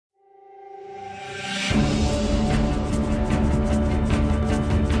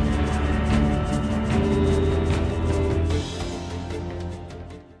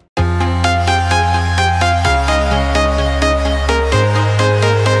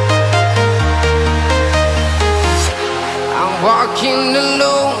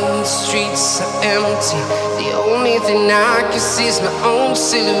empty. The only thing I can see is my own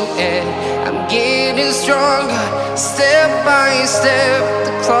silhouette. I'm getting stronger, step by step.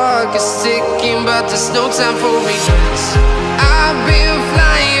 The clock is ticking, but there's no time for regrets. I've been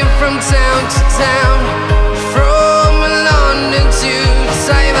flying from town to town, from London to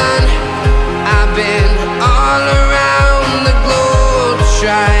Taiwan. I've been all around the globe,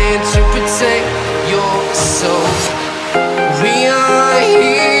 trying to protect your soul. We are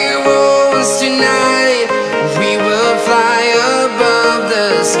heroes tonight. We will fly above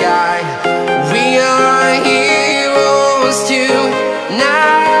the sky. We are heroes tonight.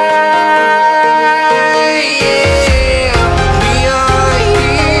 Yeah. We are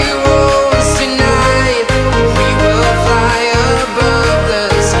heroes tonight. We will fly above the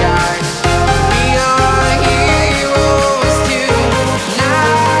sky. We are heroes tonight.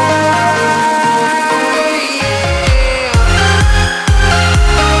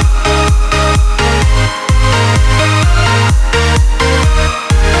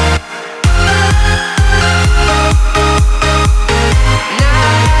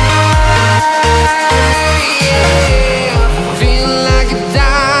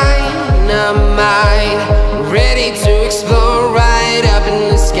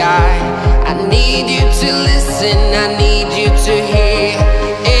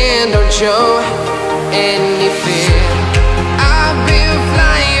 Show any fear. I've been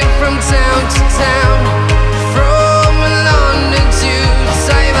flying from town to town, from London to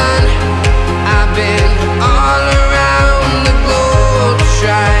Taiwan. I've been all around the globe,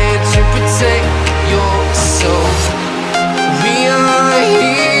 trying to protect your soul. We are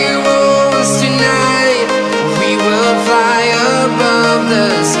heroes tonight. We will fly above the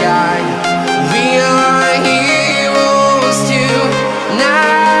sky. We are heroes tonight.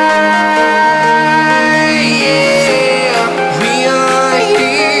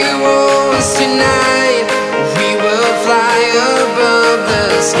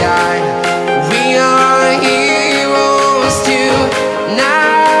 Sky. We are heroes tonight. Yeah.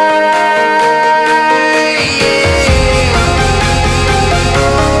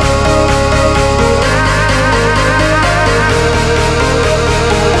 We are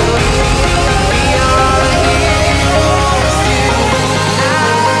heroes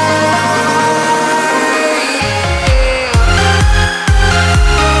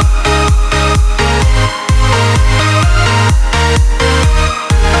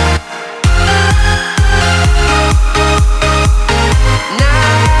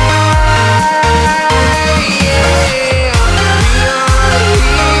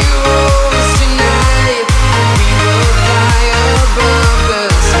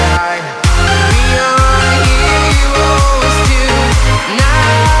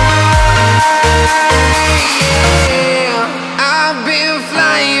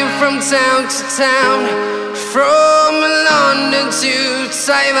town to town, from London to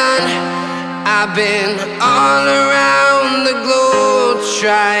Taiwan. I've been all around the globe,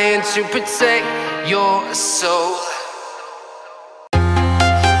 trying to protect your soul.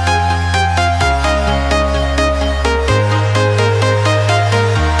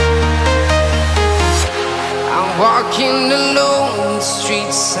 I'm walking alone, the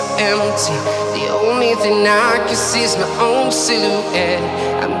streets are empty. The only thing I can see is my own silhouette.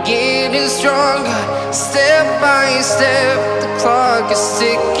 I'm getting stronger, step by step. The clock is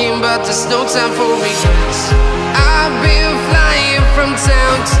ticking, but there's no time for regrets. I've been flying from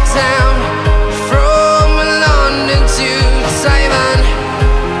town to town, from London to Taiwan.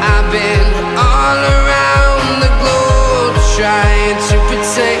 I've been all around the globe, trying to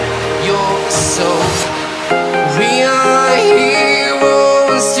protect your soul. We are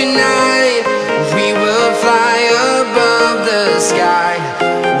heroes tonight. We will fly above the sky.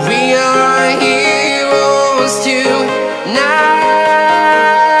 We are heroes tonight.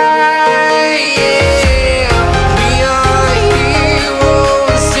 Yeah. We are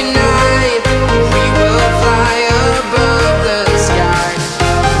heroes tonight. We will fly above the sky.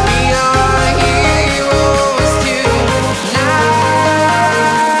 We are heroes tonight.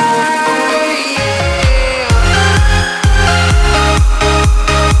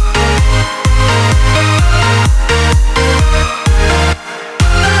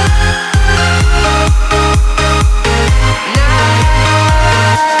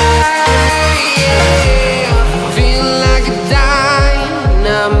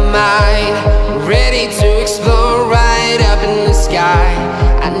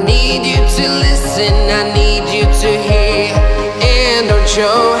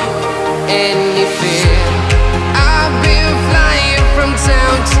 Show any fear. I've been flying from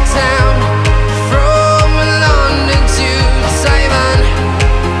town to town, from London to Taiwan.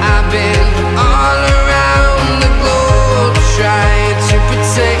 I've been all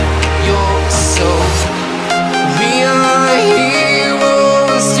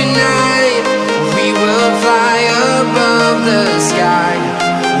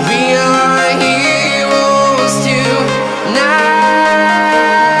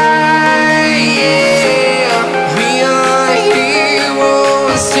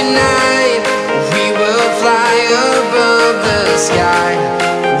tonight. We will fly above the sky.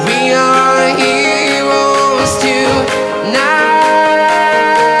 We are heroes tonight.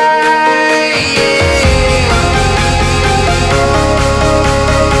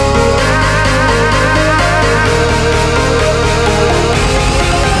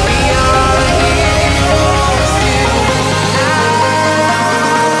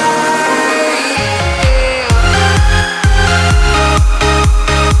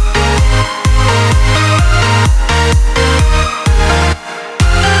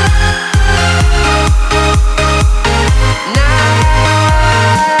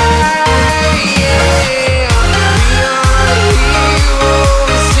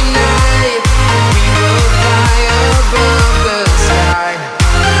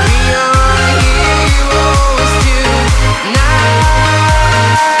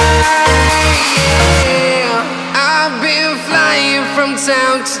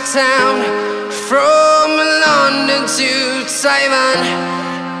 Town to town, from London to Taiwan.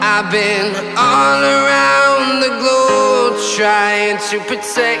 I've been all around the globe trying to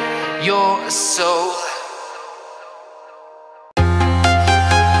protect your soul.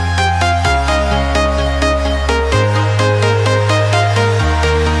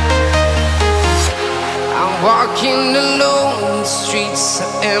 I'm walking alone, the streets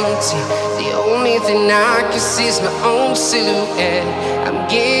are empty. The only thing I can see is my own silhouette. I'm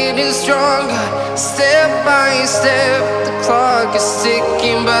getting stronger, step by step. The clock is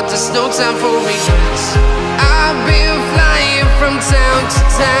ticking, but there's no time for regrets. I've been flying from town to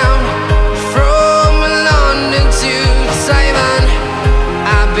town, from London to Taiwan.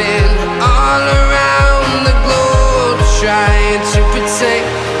 I've been all around the globe trying to protect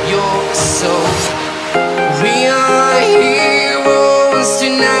your soul. We are heroes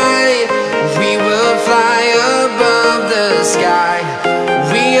tonight. We will fly above the sky.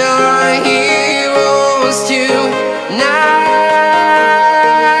 We are heroes tonight.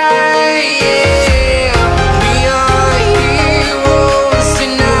 Yeah. We are heroes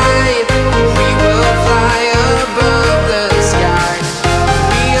tonight. We will fly above the sky.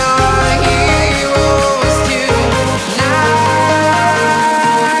 We are heroes tonight.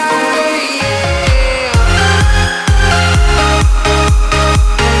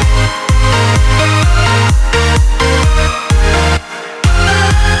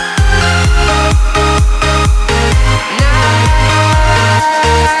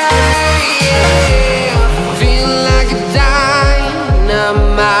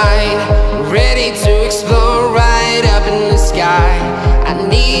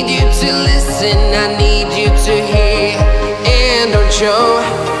 I need you to hear and don't show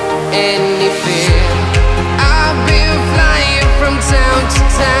any fear. I've been flying from town to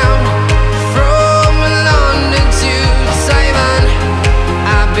town, from London to Taiwan.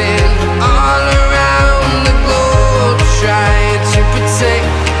 I've been all around the globe trying to protect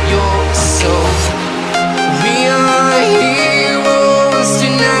your soul. We are heroes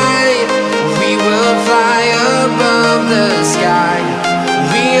tonight. We will fly above the sky.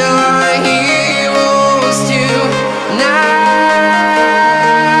 We are heroes tonight.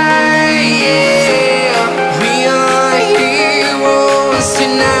 Yeah. We are heroes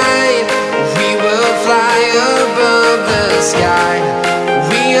tonight. We will fly above the sky.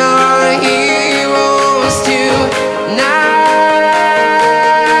 We are heroes tonight.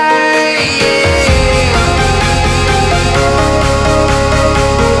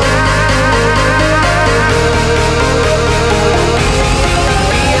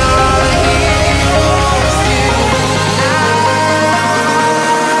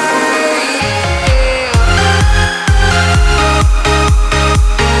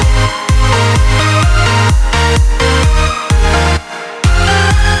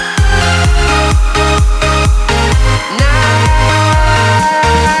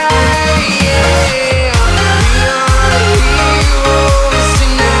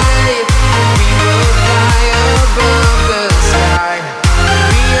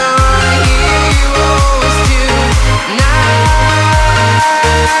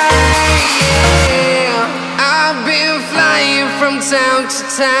 Town to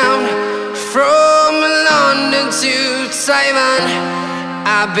town, from London to Taiwan.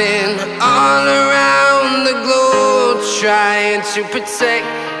 I've been all around the globe trying to protect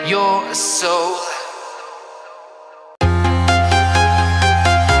your soul.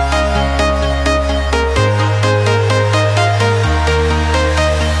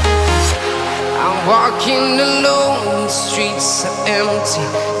 I'm walking alone, the streets are empty.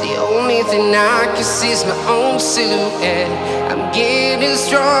 The only thing I can see is my own silhouette. I'm getting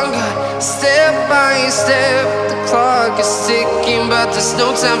stronger, step by step. The clock is ticking, but there's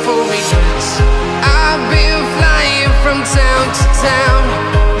no time for regrets. I've been flying from town to town,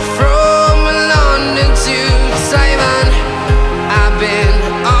 from London to Taiwan. I've been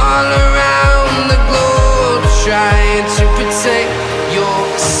all around the globe, trying to protect your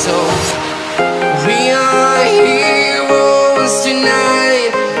soul. We are heroes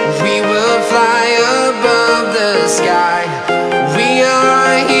tonight. We will fly above the sky. We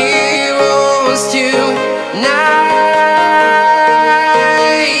are heroes tonight.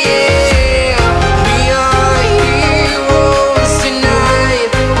 Yeah. We are heroes tonight.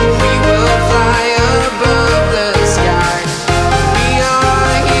 We will fly above the sky. We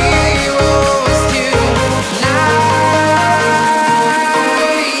are heroes tonight.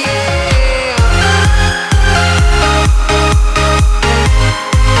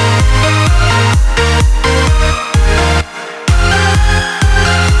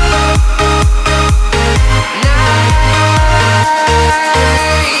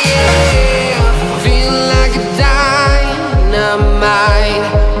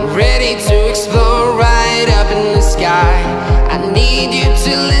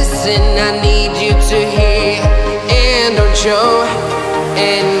 Show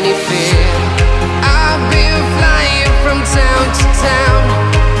any fear. I've been flying from town to town,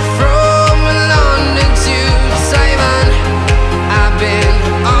 from London to Taiwan. I've been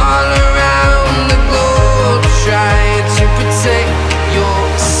all around the globe, trying to protect your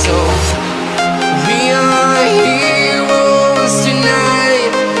soul. We are heroes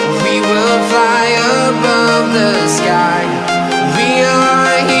tonight. We will fly above the sky. We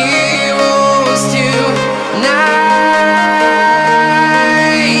are heroes tonight.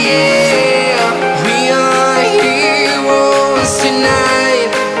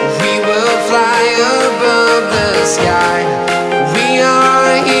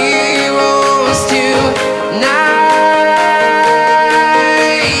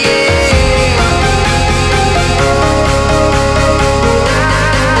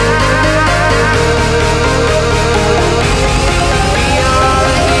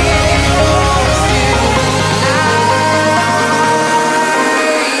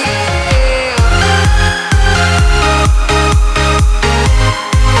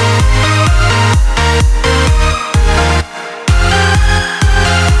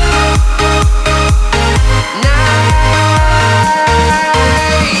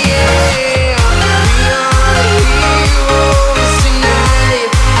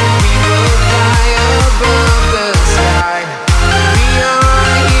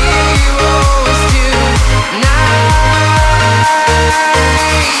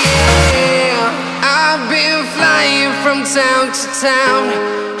 Town to town,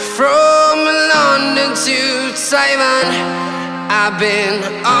 from London to Taiwan. I've been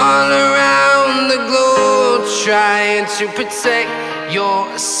all around the globe, trying to protect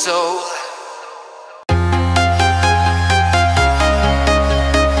your soul.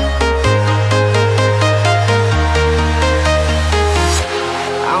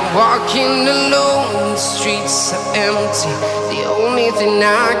 I'm walking alone, the streets are empty. The only thing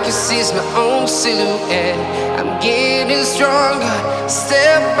I can see is my own silhouette. I'm getting stronger,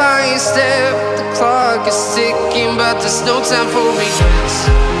 step by step. The clock is ticking, but there's no time for regrets.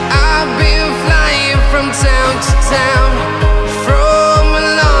 I've been flying from town to town, from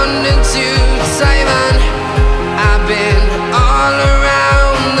London to Taiwan. I've been all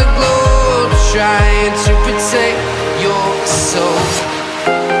around the globe, trying to protect your soul.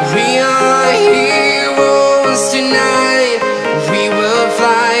 We are heroes tonight. We will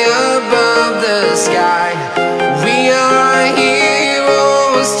fly above the sky. We are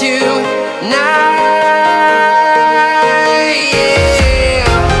heroes tonight. Yeah.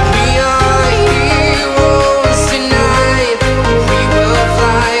 We are heroes tonight. We will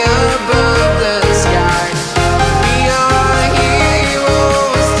fly above the sky. We are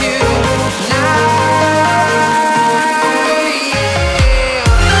heroes tonight.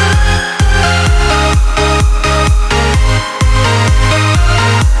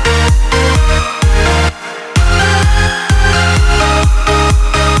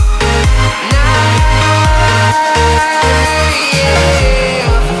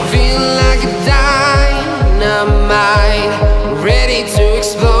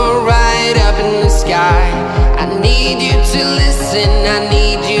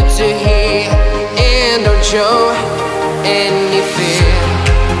 show any fear.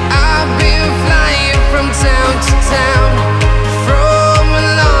 I've been flying from town to town, from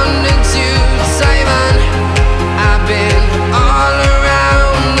London to Taiwan.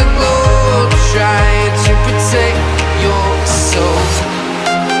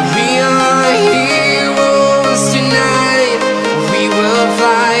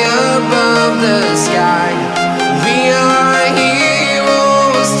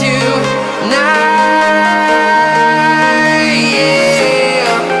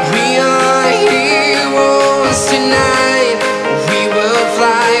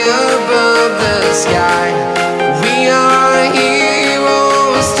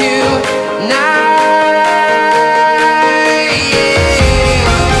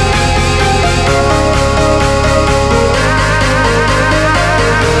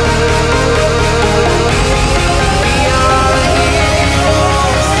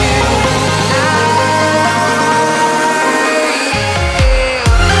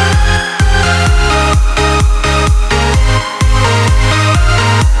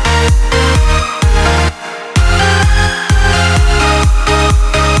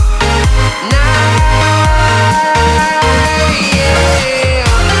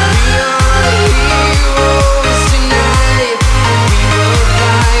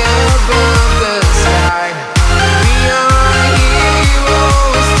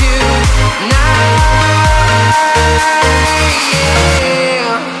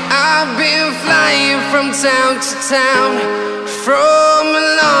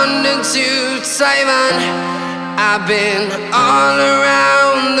 Taiwan. I've been all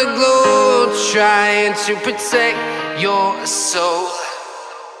around the globe trying to protect your soul.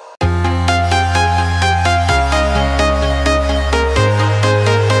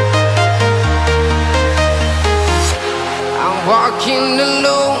 Walking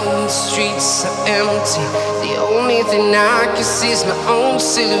alone, the streets are empty. The only thing I can see is my own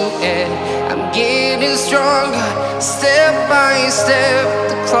silhouette. I'm getting stronger, step by step.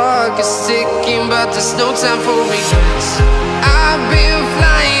 The clock is ticking, but there's no time for regrets. I've been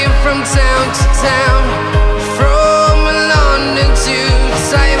flying from town to town, from London to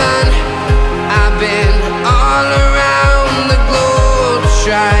Taiwan. I've been all around the globe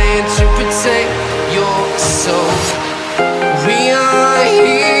trying to protect your soul. We are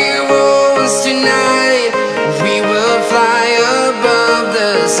here.